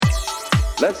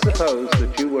Let's suppose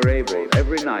that you were able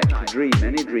every night to dream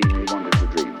any dream you wanted to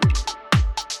dream.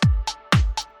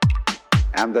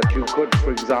 And that you could,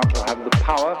 for example, have the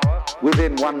power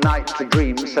within one night to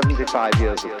dream 75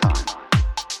 years of time.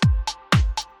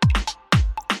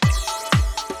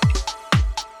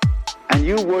 And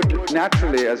you would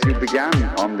naturally, as you began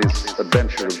on this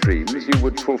adventure of dreams, you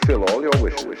would fulfill all your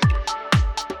wishes.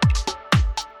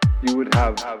 You would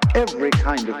have every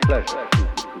kind of pleasure you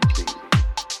could see.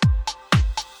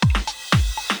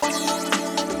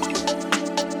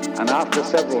 And after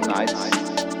several nights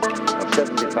of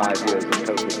 75 years of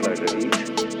total pleasure each,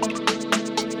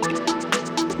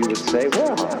 you would say,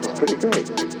 well, that was pretty great.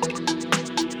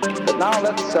 But now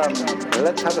let's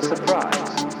have a surprise.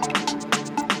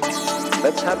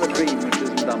 Let's have a dream which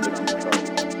isn't under control.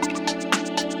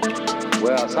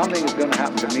 Well, something is going to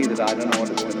happen to me that I don't know what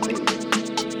it's going to be.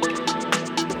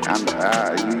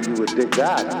 And you would dig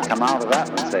that and come out of that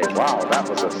and say, wow, that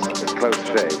was a close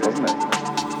shave, wasn't it?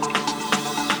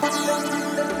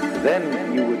 Then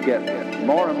you would get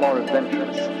more and more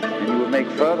adventurous, and you would make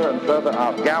further and further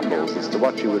out gambles as to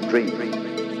what you would dream.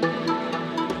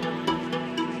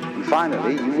 And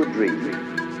finally, you would dream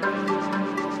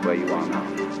where you are now.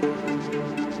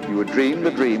 You would dream the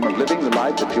dream of living the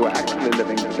life that you are actually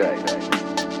living today.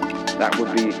 That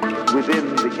would be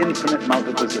within the infinite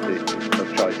multiplicity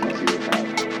of choices you would have.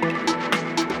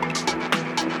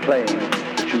 Playing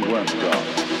that you weren't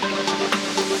God.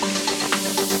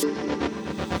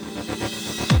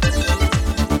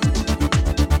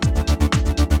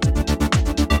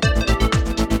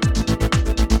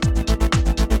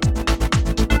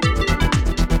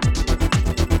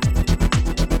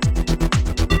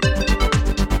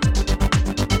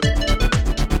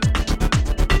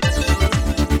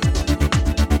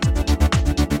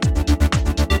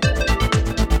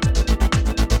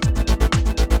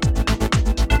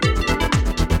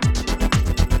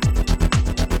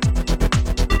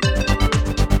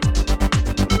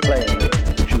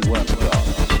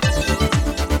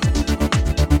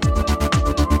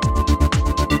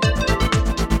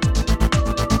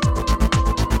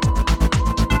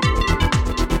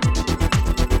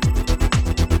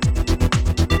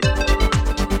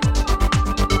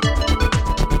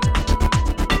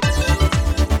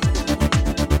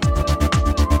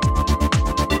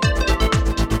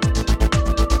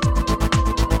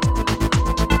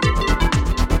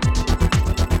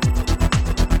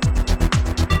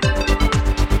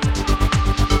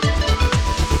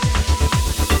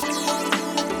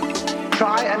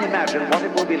 Try and imagine what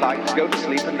it will be like to go to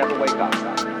sleep and never wake up.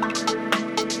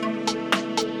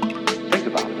 Think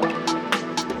about that.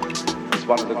 It's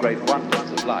one of the great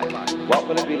wonders of life. What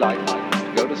will it be like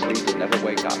to go to sleep and never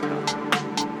wake up?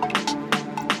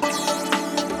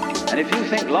 And if you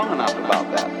think long enough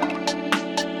about that,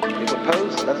 it will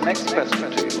pose the next question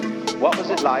to you. What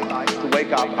was it like to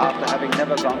wake up after having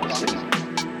never gone to sleep?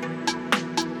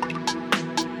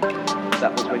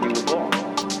 That was when you were born.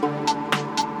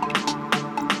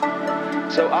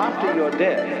 So after you're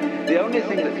dead, the only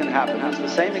thing that can happen is the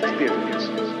same experience,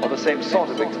 or the same sort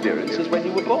of experience as when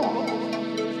you were born.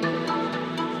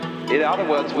 In other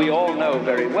words, we all know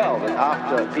very well that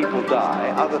after people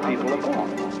die, other people are born.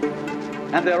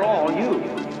 And they're all you.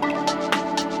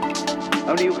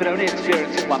 Only you can only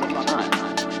experience it one at a time.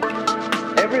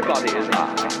 Everybody is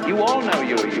I. You all know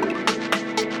you're you.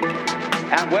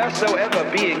 And wheresoever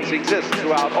beings exist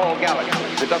throughout all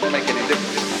galaxies, it doesn't make any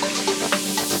difference.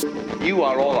 You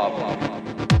are all of them.